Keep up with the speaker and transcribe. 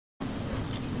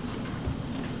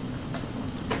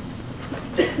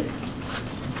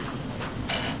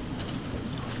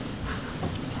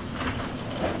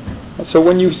So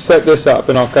when you set this up,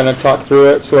 and I'll kind of talk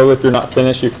through it slowly, if you're not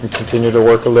finished, you can continue to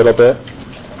work a little bit.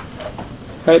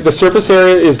 Right, the surface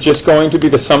area is just going to be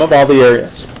the sum of all the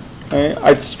areas. Right?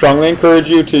 I'd strongly encourage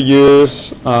you to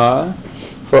use,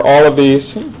 for all of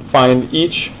these, find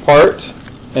each part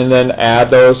and then add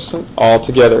those all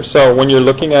together. So when you're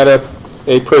looking at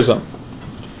a prism,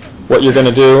 what you're going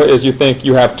to do is you think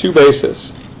you have two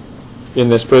bases in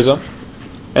this prism.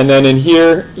 And then in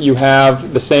here, you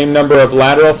have the same number of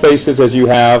lateral faces as you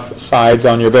have sides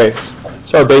on your base.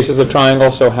 So our base is a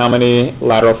triangle, so how many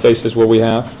lateral faces will we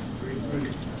have?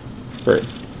 3.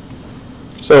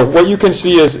 So what you can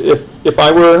see is if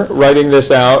I were writing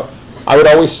this out, I would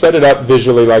always set it up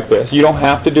visually like this. You don't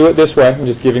have to do it this way. I'm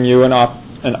just giving you an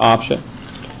option.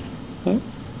 Okay.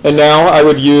 And now I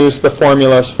would use the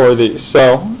formulas for these.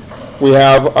 So we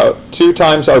have 2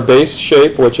 times our base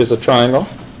shape, which is a triangle.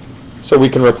 So we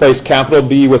can replace capital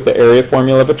B with the area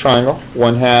formula of a triangle,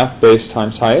 1/2 base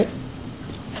times height.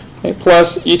 Okay,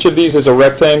 plus each of these is a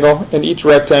rectangle, and each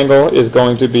rectangle is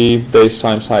going to be base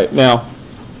times height. Now,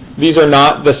 these are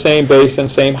not the same base and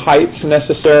same heights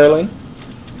necessarily,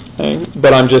 okay,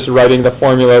 but I'm just writing the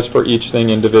formulas for each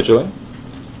thing individually.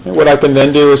 And what I can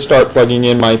then do is start plugging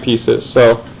in my pieces.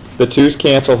 So the 2's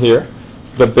cancel here.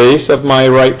 The base of my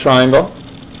right triangle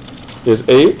is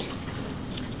 8.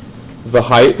 The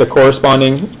height, the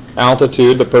corresponding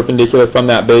altitude, the perpendicular from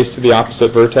that base to the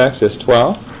opposite vertex, is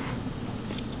 12.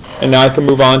 And now I can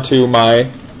move on to my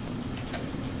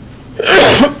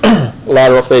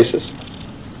lateral faces.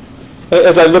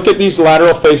 As I look at these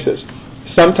lateral faces,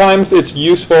 sometimes it's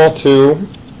useful to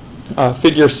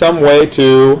figure some way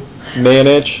to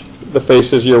manage the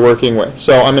faces you're working with.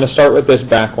 So I'm going to start with this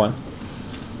back one.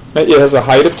 It has a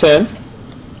height of 10,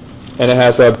 and it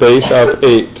has a base of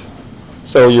 8.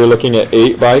 So you're looking at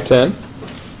 8 by 10.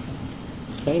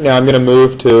 Okay, now I'm going to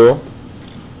move to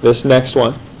this next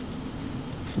one.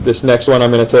 This next one, I'm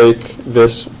going to take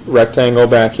this rectangle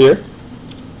back here.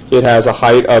 It has a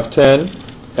height of 10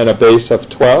 and a base of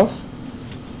 12.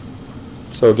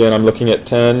 So again, I'm looking at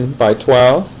 10 by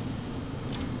 12.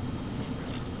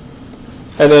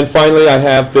 And then finally, I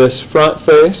have this front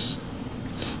face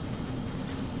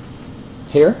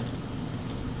here.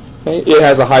 Okay, it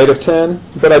has a height of 10,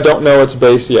 but I don't know its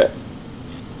base yet.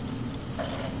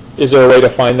 Is there a way to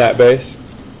find that base?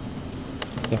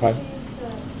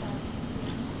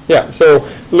 Yeah, so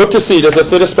look to see, does it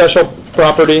fit a special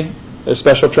property, a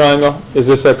special triangle? Is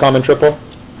this a common triple?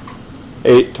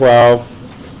 8, 12,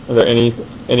 are there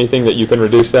anything that you can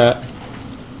reduce that?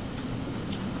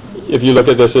 If you look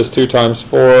at this as 2 times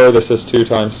 4, this is 2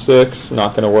 times 6,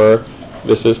 not going to work.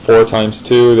 This is 4 times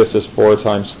 2, this is 4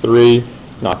 times 3.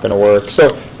 Not going to work. So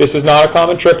this is not a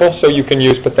common triple, so you can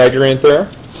use Pythagorean theorem.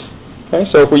 Okay,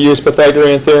 so if we use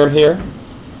Pythagorean theorem here,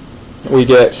 we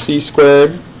get c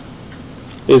squared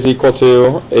is equal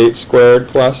to 8 squared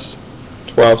plus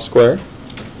 12 squared.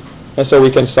 And so we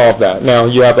can solve that. Now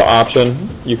you have the option,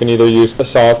 you can either use the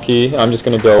solve key, I'm just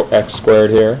going to go x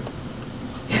squared here,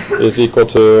 is equal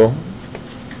to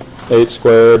 8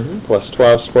 squared plus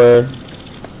 12 squared.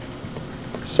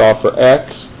 Solve for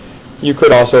x. You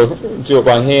could also do it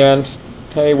by hand.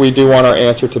 Okay, we do want our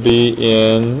answer to be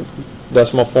in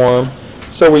decimal form.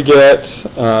 So we get,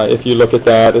 if you look at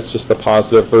that, it's just the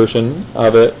positive version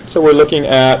of it. So we're looking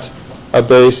at a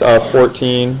base of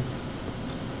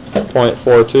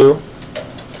 14.42.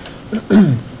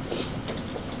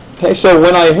 Okay, so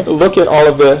when I look at all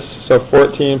of this, so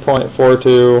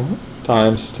 14.42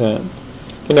 times 10.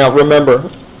 Okay, now remember,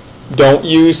 don't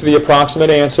use the approximate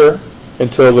answer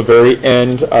until the very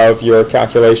end of your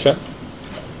calculation.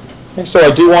 Okay, so I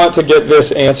do want to get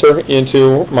this answer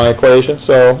into my equation.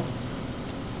 So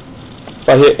if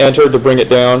I hit enter to bring it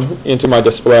down into my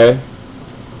display,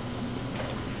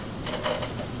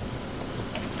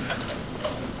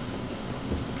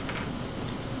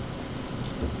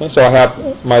 okay, so I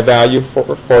have my value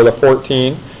for the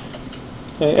 14.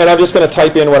 Okay, and I'm just going to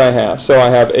type in what I have. So I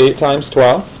have 8 times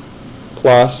 12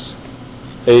 plus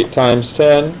 8 times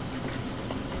 10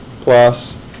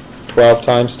 plus 12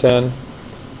 times 10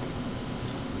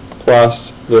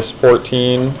 plus this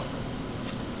 14,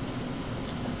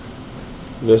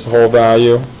 this whole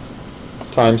value,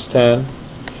 times 10.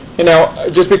 And now,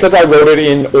 just because I wrote it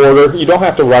in order, you don't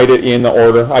have to write it in the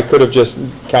order. I could have just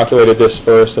calculated this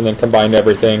first and then combined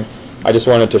everything. I just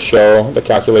wanted to show the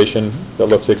calculation that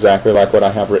looks exactly like what I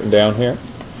have written down here.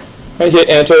 I hit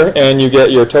enter and you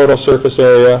get your total surface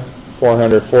area,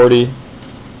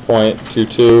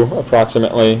 440.22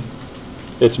 approximately.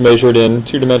 It's measured in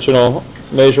two-dimensional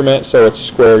measurement, so it's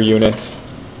square units,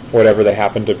 whatever they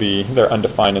happen to be. They're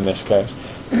undefined in this case.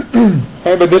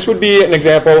 Okay, but this would be an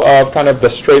example of kind of the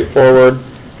straightforward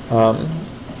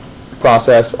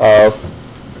process of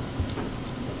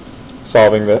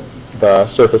solving the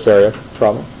surface area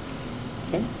problem.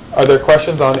 Okay. Are there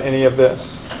questions on any of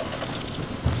this?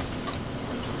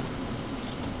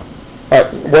 All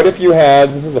right, what if you had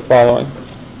the following?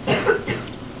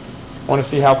 I want to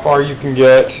see how far you can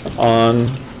get on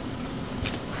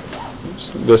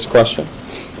this question.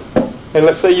 Okay,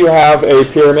 let's say you have a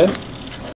pyramid.